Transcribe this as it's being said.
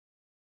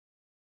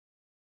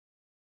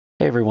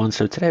Hey everyone,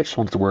 so today I just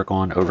wanted to work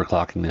on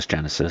overclocking this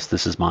Genesis.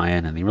 This is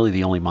mine, and really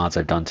the only mods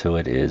I've done to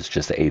it is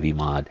just the AV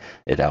mod.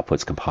 It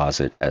outputs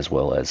composite as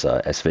well as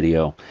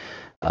S-video.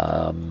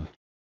 And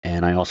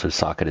I also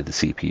socketed the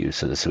CPU,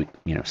 so this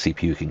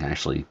CPU can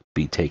actually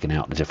be taken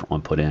out and a different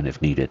one put in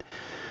if needed.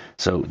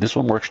 So this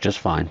one works just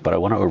fine, but I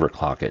want to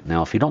overclock it.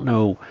 Now, if you don't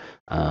know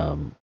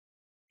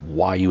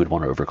why you would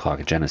want to overclock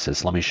a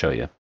Genesis, let me show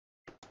you.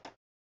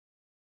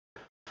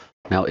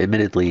 Now,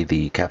 admittedly,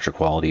 the capture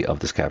quality of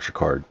this capture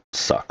card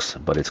sucks,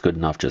 but it's good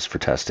enough just for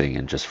testing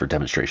and just for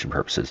demonstration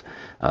purposes.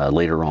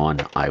 Later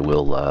on, I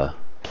will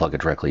plug it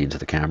directly into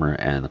the camera,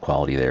 and the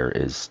quality there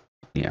is,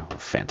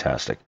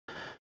 fantastic.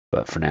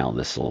 But for now,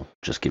 this will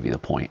just give you the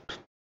point.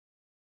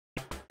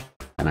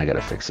 And I got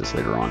to fix this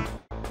later on.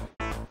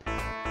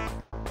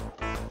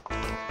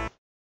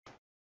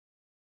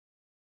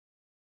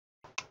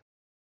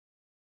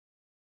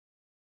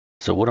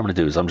 So what I'm going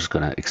to do is I'm just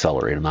going to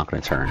accelerate. I'm not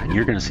going to turn, and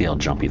you're going to see how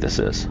jumpy this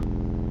is.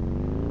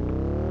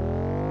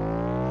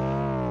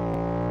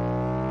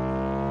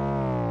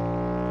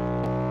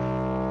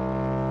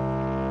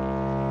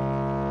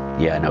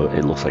 Yeah, I know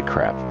it looks like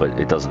crap, but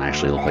it doesn't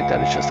actually look like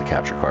that. It's just a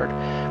capture card.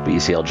 But you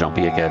see how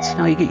jumpy it gets?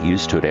 Now you get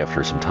used to it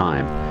after some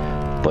time,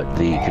 but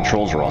the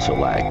controls are also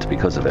lagged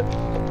because of it.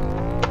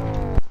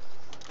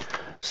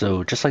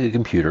 So just like a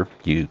computer,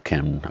 you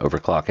can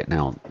overclock it.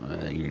 Now,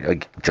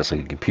 just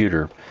like a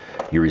computer,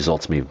 your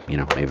results may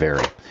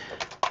vary.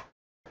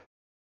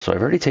 So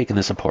I've already taken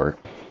this apart,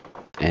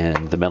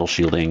 and the metal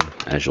shielding,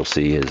 as you'll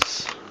see,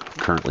 is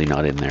currently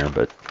not in there,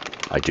 but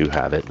I do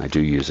have it and I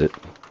do use it.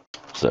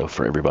 So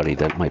for everybody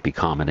that might be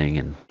commenting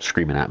and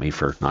screaming at me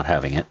for not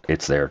having it,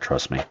 it's there,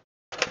 trust me.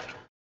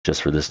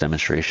 Just for this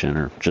demonstration,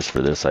 or just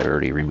for this, I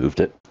already removed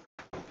it.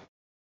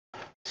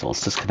 So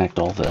let's disconnect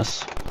all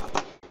this.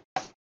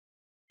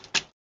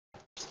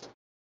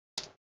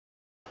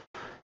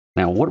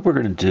 Now what we're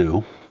going to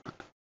do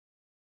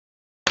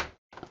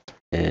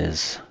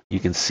is, you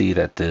can see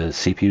that the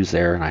CPU's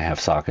there and I have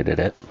socketed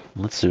it.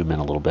 Let's zoom in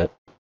a little bit.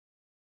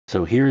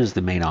 So here is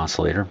the main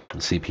oscillator, the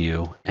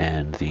CPU,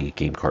 and the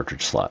game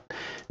cartridge slot.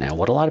 Now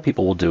what a lot of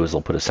people will do is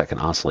they'll put a second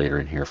oscillator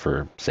in here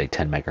for, say,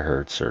 10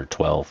 megahertz or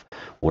 12,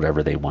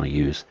 whatever they want to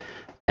use.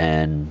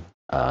 And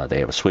they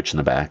have a switch in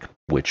the back,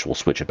 which will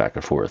switch it back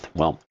and forth.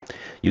 Well,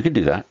 you can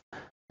do that.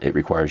 It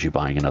requires you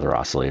buying another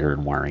oscillator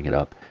and wiring it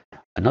up.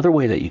 Another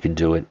way that you can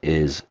do it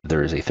is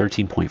there is a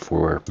 13.4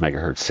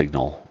 megahertz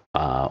signal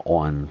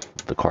on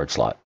the card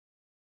slot.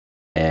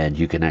 And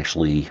you can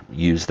actually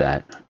use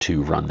that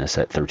to run this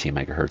at 13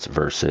 megahertz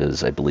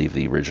versus, I believe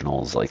the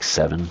original is like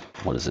 7.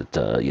 What is it?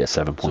 Yeah,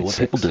 7.6. So what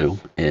people do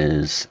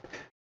is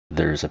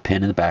there's a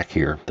pin in the back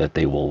here that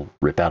they will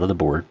rip out of the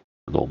board.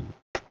 They'll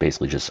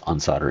basically just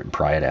unsolder it and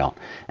pry it out.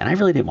 And I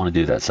really didn't want to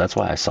do that, so that's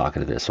why I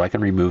socketed this. So I can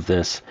remove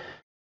this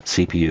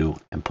CPU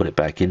and put it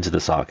back into the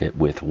socket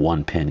with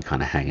one pin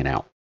kind of hanging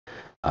out.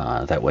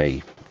 That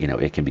way,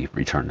 it can be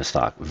returned to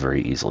stock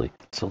very easily.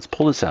 So let's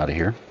pull this out of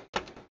here.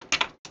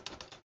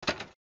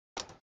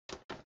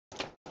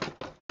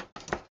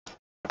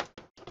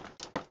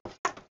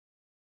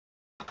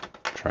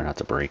 Try not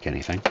to break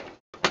anything.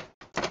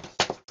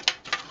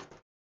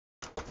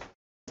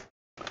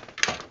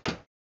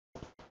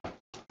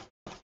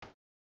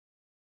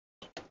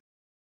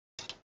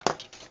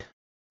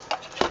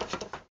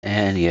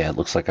 And yeah, it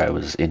looks like I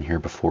was in here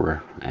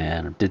before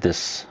and did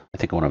this, I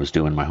think, when I was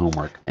doing my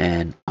homework.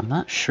 And I'm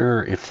not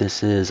sure if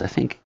this is, I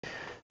think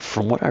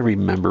from what I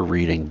remember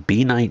reading,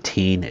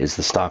 B19 is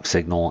the stock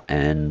signal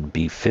and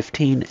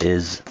B15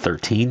 is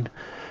 13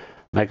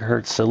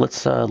 megahertz. So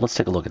let's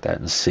take a look at that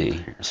and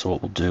see. So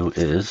what we'll do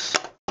is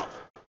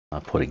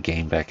put a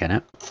game back in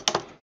it.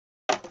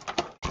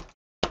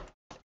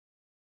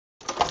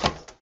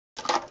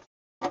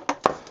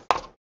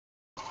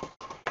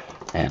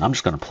 And I'm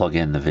just going to plug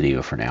in the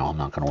video for now. I'm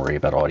not going to worry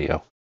about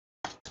audio.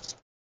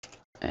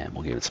 And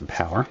we'll give it some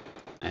power.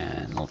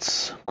 And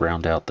let's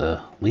ground out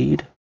the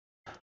lead.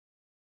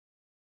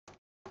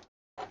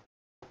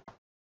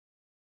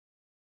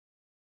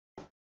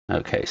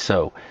 Okay,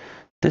 so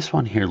this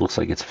one here looks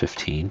like it's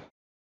 15.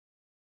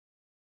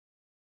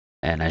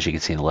 And as you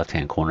can see in the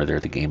left-hand corner there,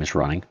 the game is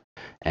running.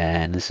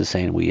 And this is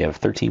saying we have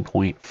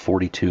 13.42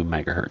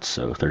 megahertz.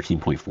 So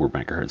 13.4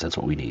 megahertz, that's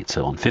what we need.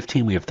 So on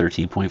 15, we have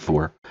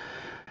 13.4.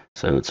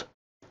 So it's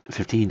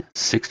 15,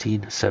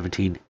 16,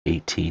 17,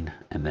 18,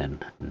 and then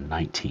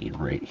 19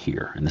 right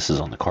here. And this is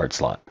on the card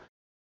slot.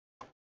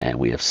 And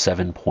we have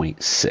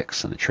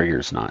 7.6, and the trigger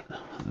is not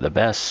the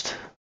best.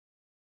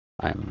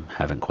 I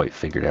haven't quite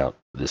figured out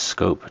this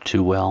scope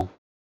too well.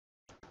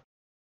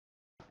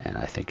 And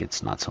I think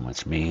it's not so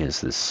much me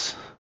as this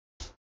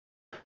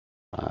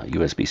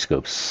USB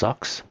scope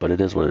sucks, but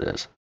it is what it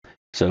is.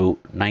 So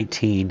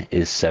 19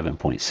 is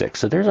 7.6.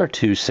 So there's our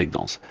two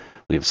signals.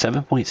 We have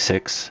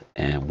 7.6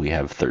 and we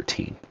have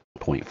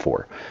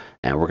 13.4.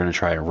 And we're going to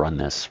try to run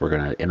this. We're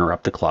going to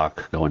interrupt the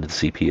clock, go into the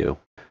CPU,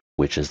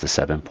 which is the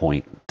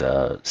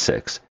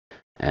 7.6.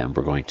 And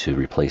we're going to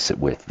replace it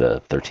with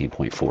the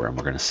 13.4. And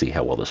we're going to see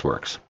how well this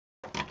works.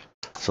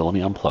 So let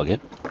me unplug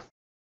it.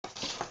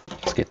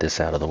 Let's get this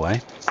out of the way.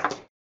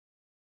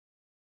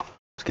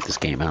 Let's get this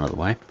game out of the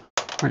way.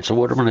 All right, so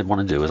what I'm going to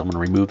want to do is I'm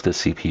going to remove the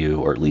CPU,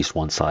 or at least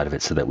one side of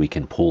it, so that we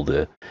can pull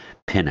the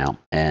pin out.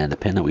 And the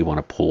pin that we want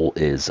to pull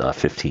is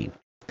 15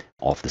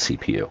 off the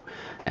CPU.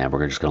 And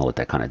we're just going to let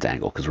that kind of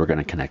dangle because we're going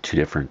to connect two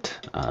different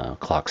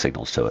clock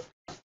signals to it.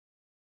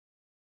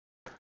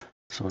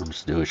 So what I'm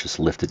just going to do is just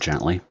lift it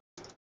gently.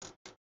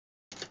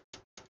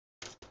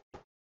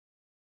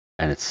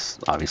 And it's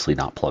obviously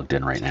not plugged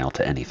in right now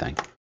to anything.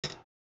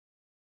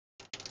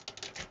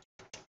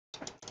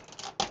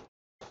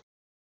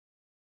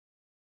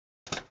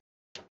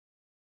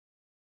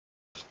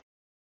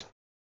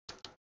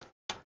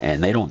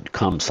 And they don't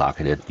come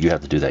socketed. You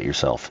have to do that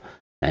yourself.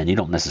 And you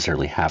don't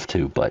necessarily have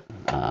to, but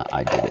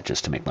I did it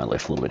just to make my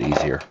life a little bit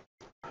easier.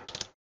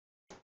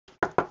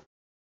 All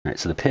right,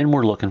 so the pin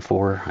we're looking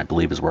for, I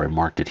believe is where I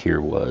marked it here,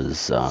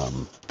 was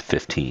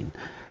 15.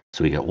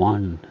 So we got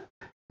 1,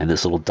 and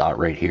this little dot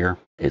right here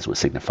is what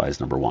signifies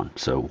number 1.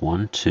 So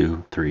 1,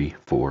 2, 3,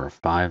 4,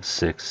 5,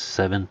 6,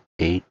 7,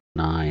 8,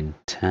 9,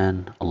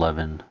 10,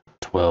 11,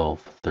 12,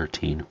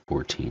 13,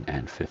 14,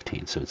 and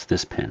 15. So it's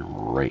this pin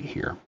right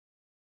here.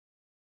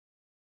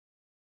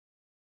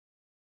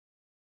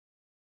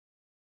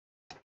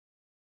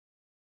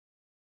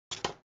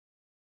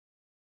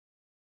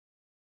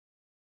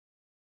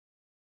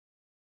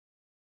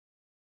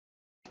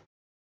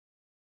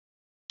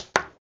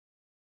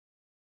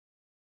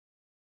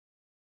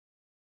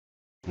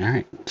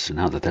 Alright, so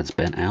now that that's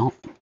bent out,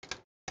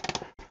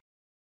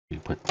 you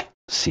put the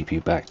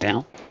CPU back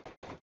down.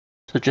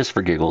 So just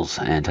for giggles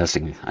and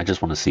testing, I just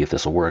want to see if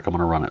this will work. I'm going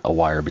to run a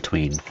wire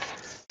between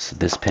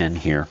this pin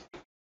here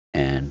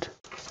and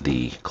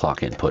the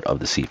clock input of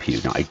the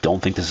CPU. Now, I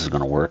don't think this is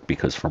going to work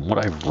because from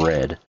what I've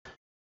read,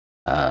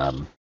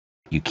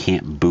 you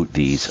can't boot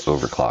these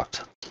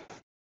overclocked.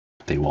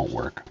 They won't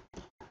work.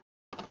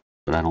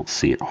 But I don't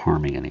see it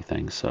harming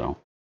anything, so...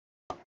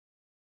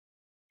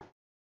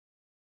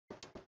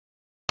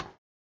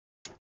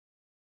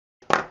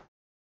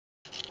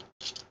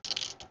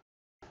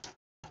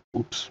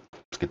 Oops,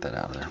 let's get that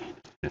out of there.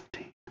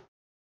 15.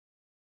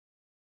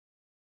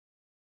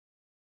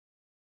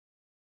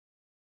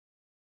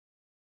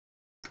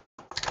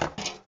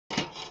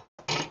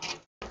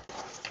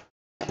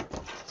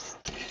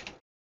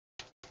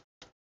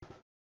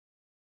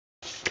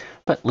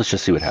 But let's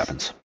just see what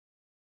happens.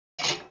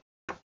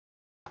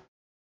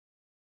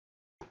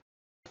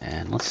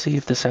 And let's see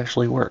if this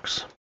actually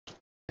works.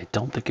 I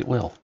don't think it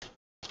will,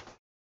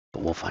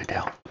 but we'll find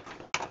out.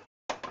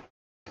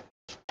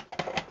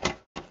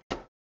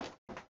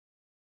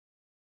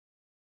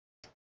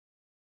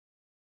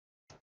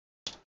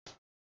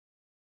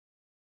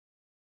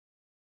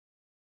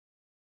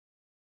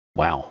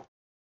 Wow.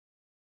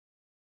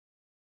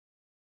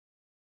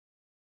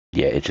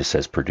 Yeah, it just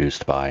says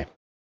produced by.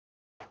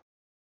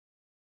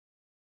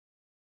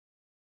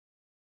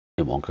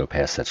 It won't go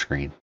past that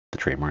screen, the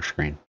trademark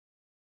screen.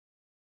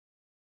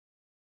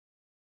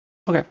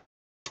 Okay,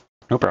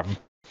 no problem.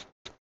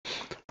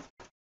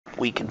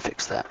 We can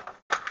fix that.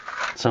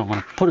 So I'm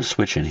going to put a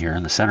switch in here,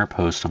 and the center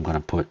post I'm going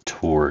to put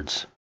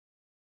towards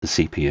the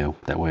CPU.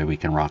 That way we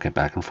can rock it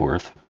back and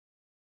forth.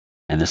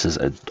 And this is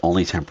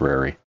only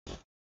temporary.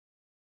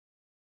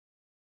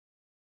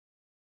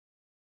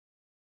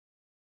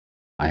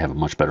 I have a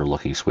much better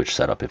looking switch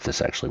setup if this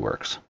actually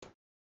works.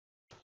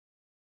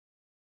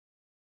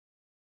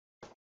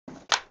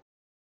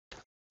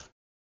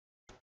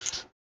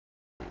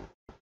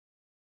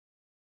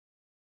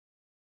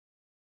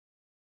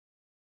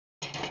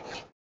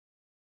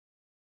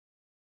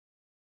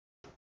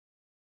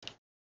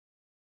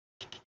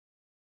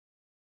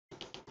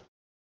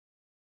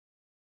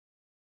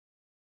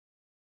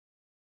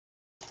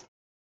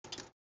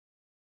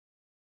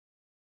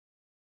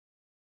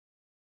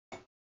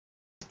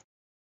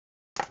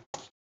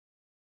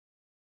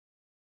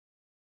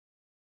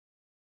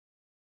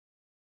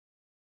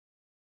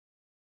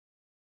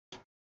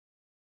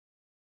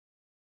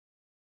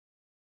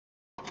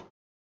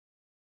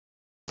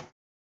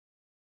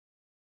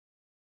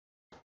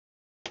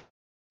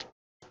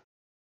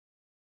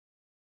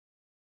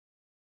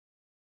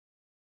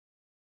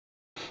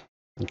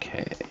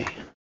 Okay.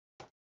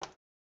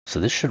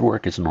 So this should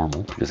work as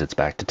normal because it's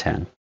back to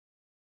 10.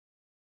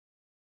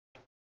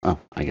 Oh,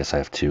 I guess I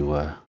have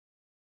to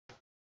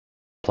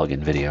plug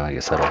in video. I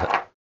guess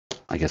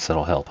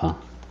that'll help, huh?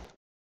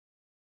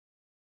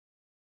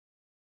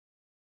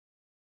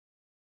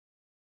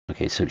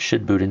 Okay, so it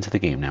should boot into the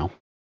game now.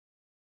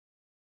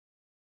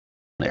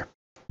 There.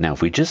 Now,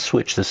 if we just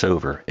switch this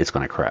over, it's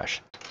going to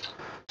crash.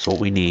 So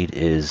what we need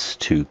is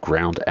to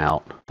ground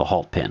out the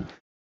halt pin.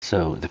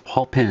 So the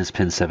halt pin is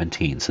pin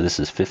 17. So this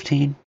is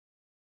 15.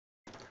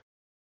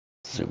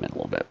 Zoom in a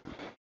little bit.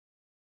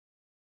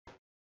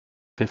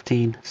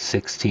 15,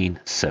 16,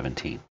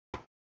 17.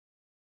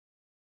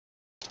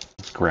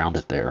 Let's ground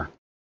it there.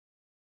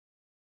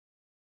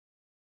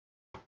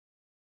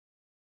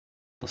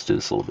 Let's do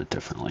this a little bit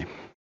differently.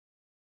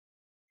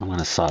 I'm going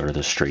to solder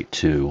this straight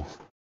to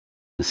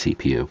the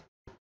CPU.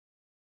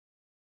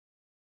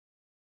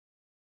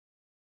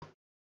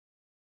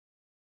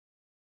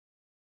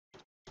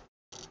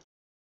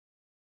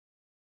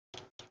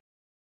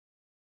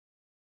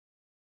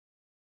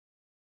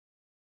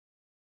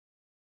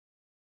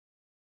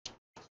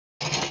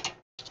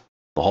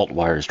 The halt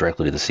wire is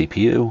directly to the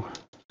CPU,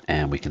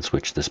 and we can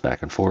switch this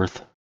back and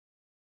forth.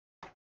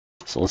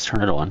 So let's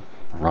turn it on,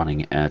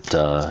 running at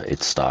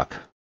its stock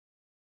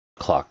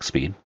clock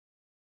speed.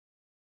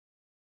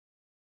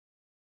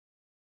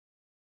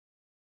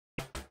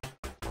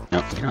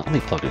 No, you know, let me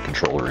plug a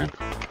controller in,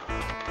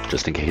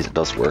 just in case it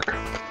does work.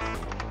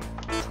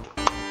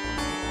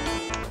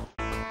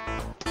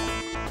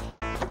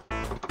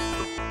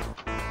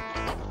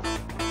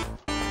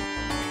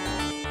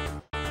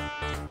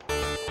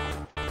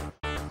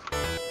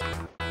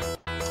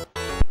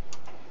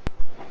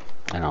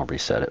 And I'll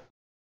reset it.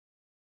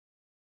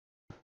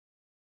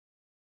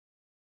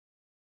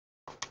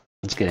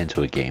 Let's get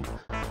into a game.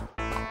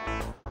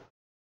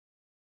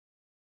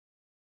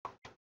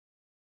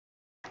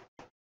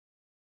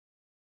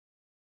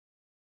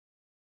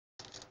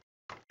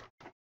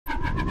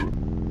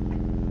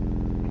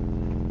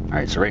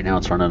 Alright, so right now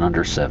it's running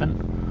under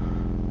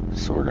 7.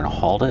 So we're going to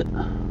halt it,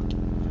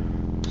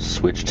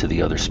 switch to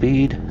the other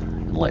speed,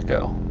 and let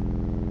go.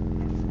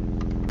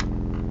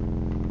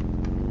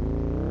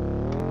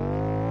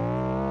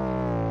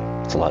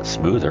 It's a lot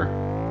smoother,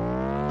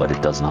 but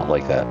it does not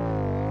like that.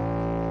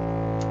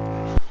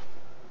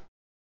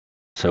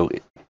 So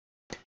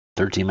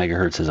 13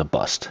 megahertz is a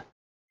bust.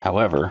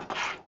 However,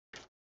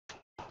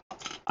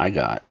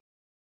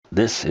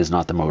 this is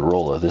not the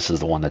Motorola. This is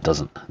the one that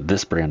doesn't,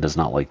 this brand does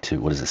not like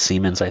to, what is it,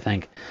 Siemens, I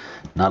think?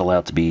 Not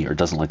allowed to be, or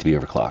doesn't like to be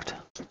overclocked.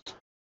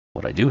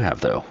 What I do have,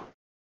 though,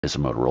 is a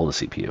Motorola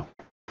CPU.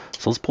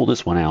 So let's pull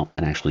this one out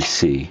and actually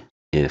see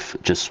if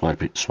just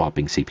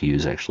swapping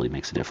CPUs actually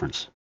makes a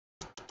difference.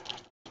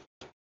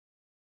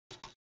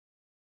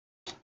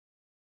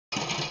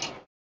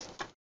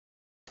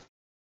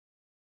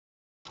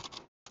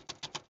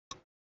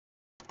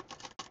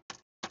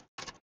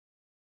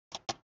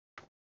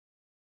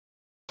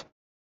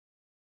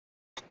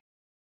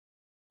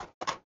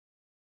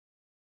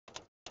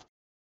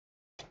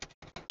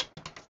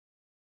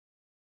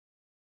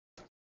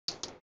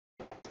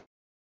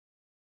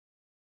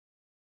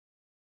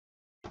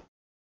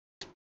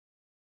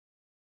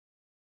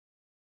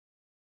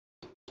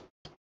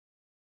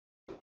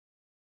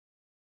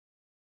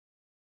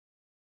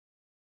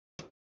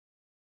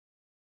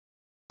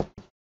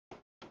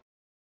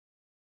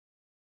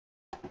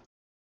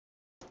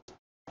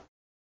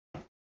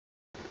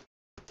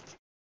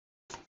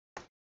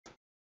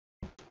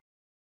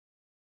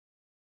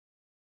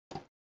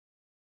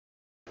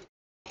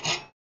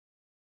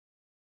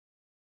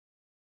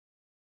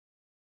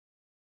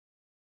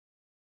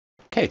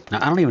 Okay, now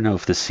I don't even know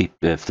if this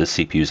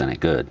CPU is any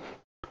good.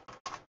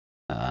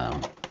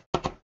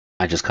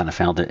 I just kind of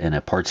found it in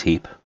a parts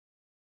heap.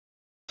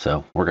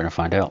 So we're going to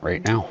find out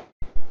right now.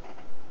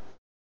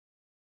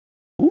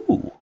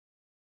 Ooh.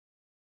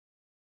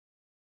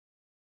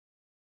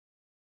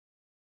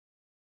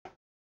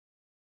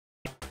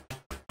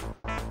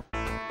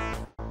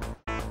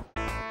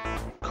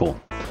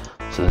 Cool.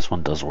 So this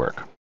one does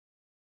work.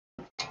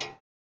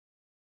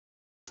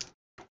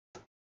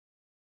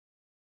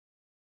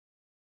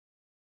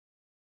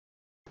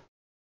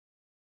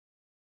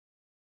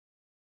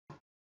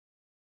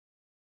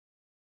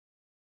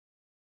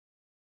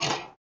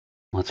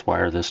 Let's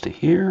wire this to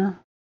here,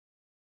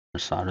 or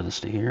solder this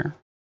to here.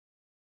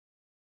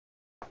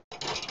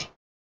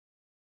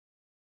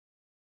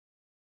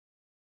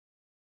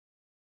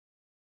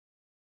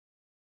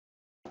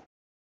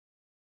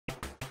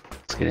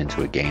 Let's get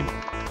into a game.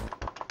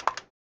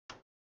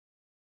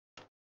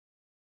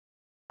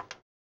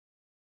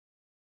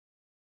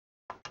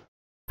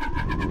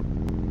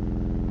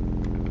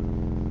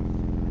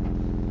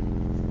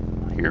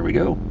 Here we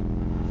go.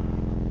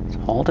 Let's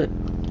hold it,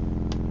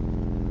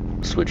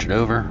 switch it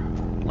over,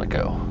 let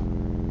go.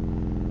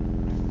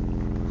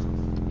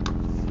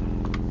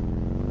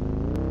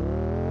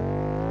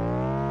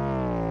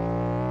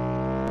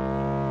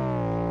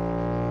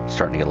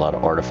 Starting to get a lot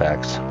of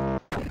artifacts.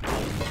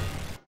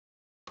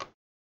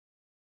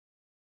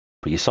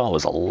 But you saw it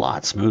was a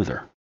lot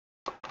smoother.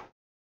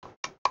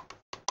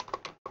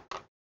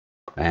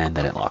 And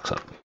then it locks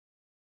up.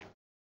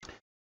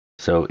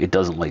 So it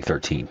doesn't like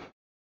 13.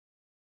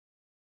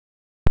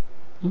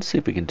 Let's see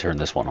if we can turn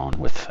this one on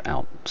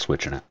without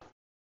switching it.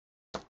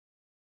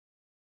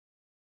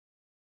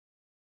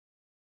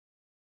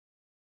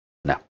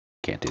 No,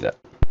 can't do that.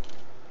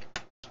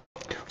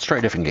 Let's try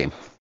a different game.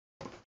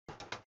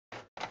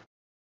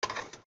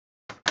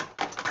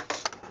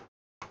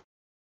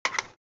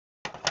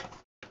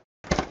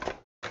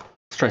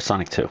 Let's try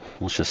Sonic 2.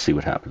 Let's just see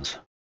what happens.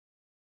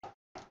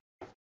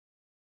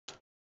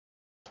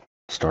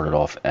 Start it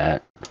off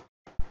at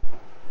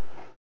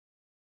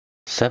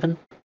 7.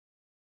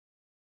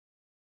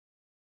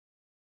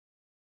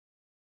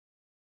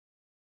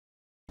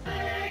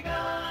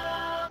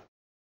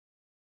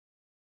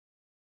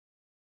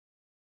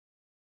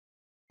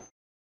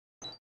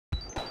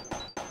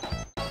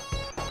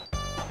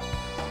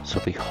 So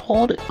if we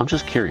hold it, I'm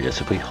just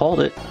curious, if we hold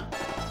it,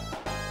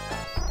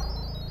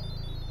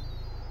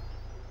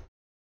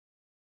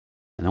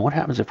 and then what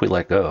happens if we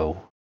let go?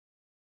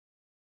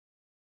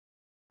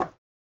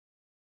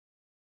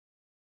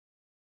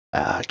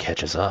 It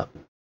catches up.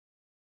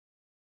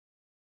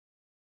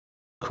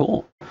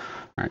 Cool. All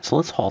right, so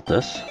let's halt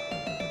this.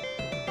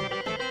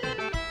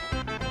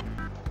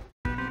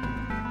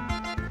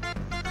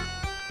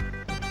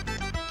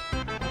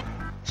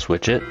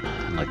 Switch it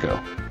and let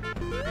go.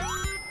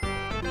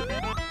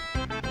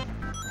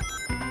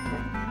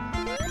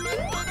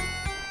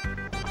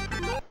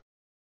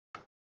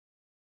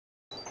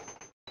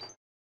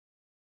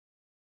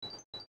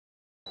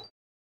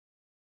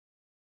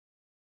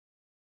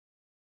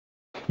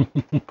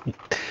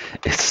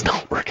 It's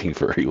not working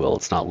very well.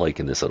 It's not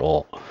liking this at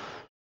all.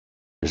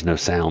 There's no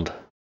sound.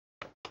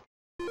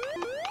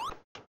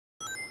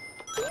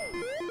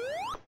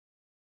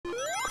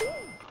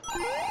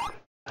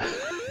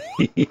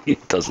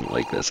 It doesn't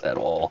like this at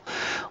all.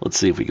 Let's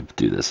see if we can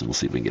do this and we'll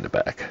see if we can get it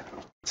back.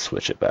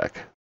 Switch it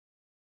back.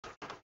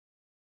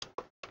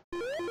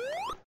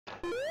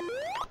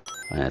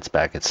 And it's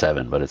back at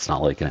 7, but it's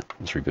not liking it.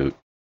 Let's reboot.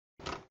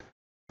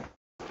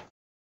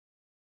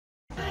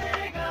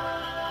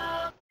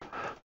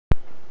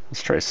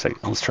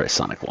 Let's try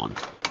Sonic 1.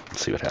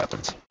 Let's see what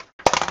happens.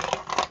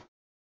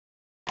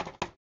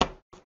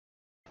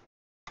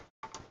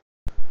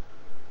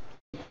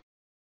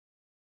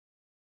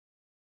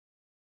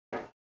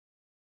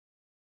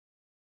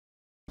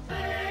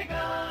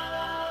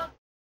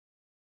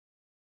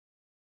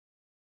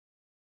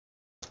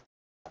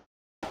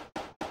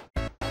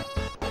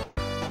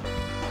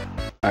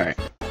 Alright,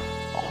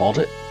 hold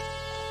it,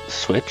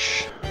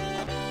 switch.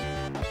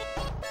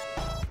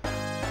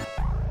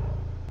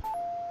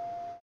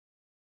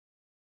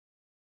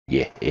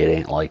 Yeah, it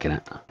ain't liking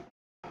it.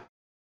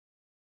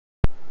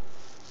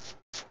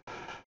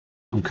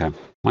 Okay,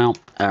 well,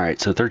 alright,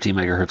 so 13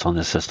 megahertz on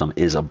this system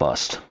is a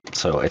bust.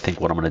 So I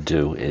think what I'm going to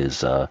do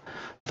is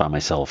find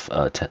myself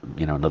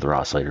another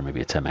oscillator,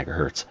 maybe a 10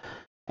 megahertz,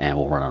 and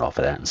we'll run it off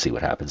of that and see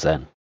what happens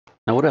then.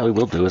 Now what I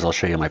will do is I'll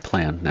show you my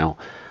plan. Now,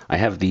 I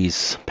have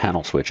these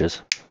panel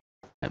switches.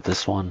 I have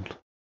this one.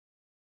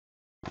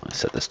 Let me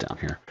set this down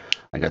here.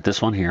 I got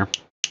this one here,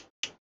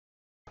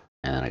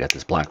 and then I got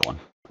this black one.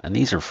 And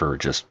these are for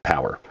just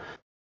power.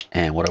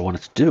 And what I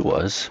wanted to do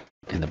was,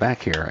 in the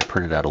back here, I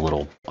printed out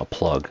a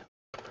plug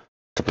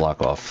to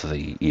block off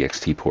the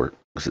EXT port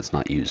because it's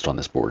not used on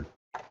this board.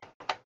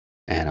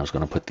 And I was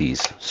going to put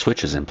these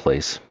switches in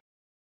place.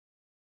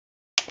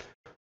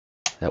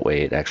 That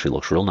way it actually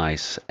looks real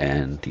nice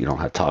and you don't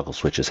have toggle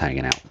switches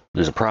hanging out.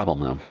 There's a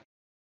problem though.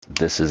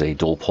 This is a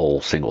dual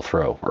pole single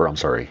throw, or I'm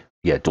sorry,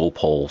 yeah, dual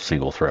pole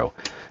single throw.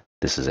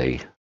 This is a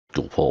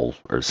dual pole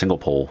or single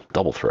pole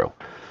double throw.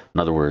 In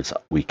other words,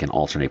 we can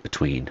alternate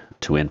between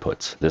two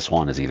inputs. This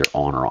one is either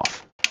on or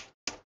off.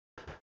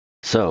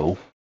 So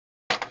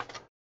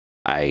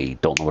I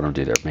don't know what I'm going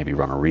to do there. Maybe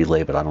run a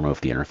relay, but I don't know if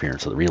the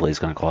interference of the relay is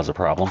going to cause a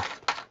problem.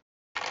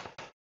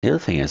 The other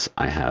thing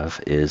I have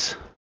is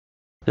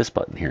this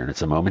button here, and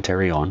it's a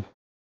momentary on.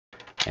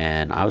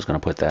 And I was going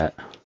to put that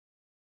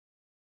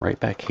right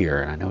back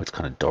here, and I know it's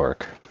kind of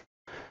dark.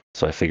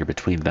 So I figure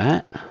between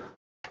that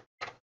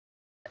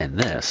and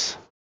this,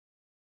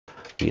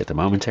 you get the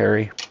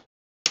momentary,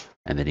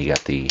 and then you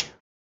got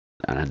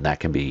and that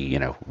can be,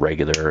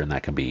 regular, and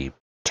that can be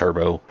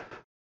turbo,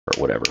 or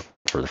whatever,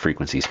 for the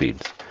frequency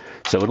speeds.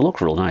 So it'll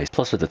look real nice.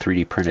 Plus with the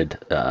 3D printed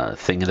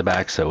thing in the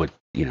back, so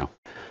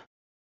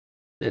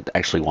it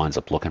actually winds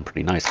up looking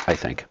pretty nice, I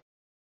think.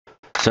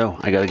 So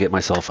I got to get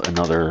myself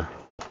another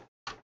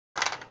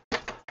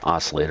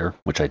oscillator,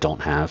 which I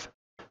don't have,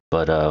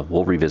 but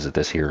we'll revisit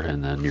this here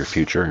in the near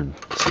future and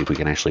see if we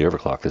can actually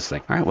overclock this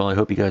thing. All right, well, I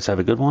hope you guys have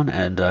a good one,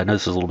 and I know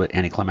this is a little bit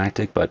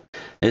anticlimactic, but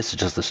this is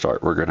just the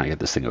start. We're going to get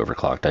this thing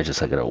overclocked. I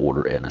got to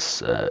order an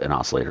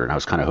oscillator, and I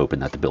was kind of hoping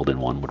that the built-in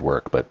one would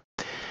work, but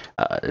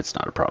it's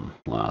not a problem.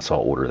 So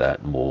I'll order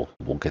that, and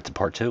we'll get to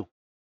part 2.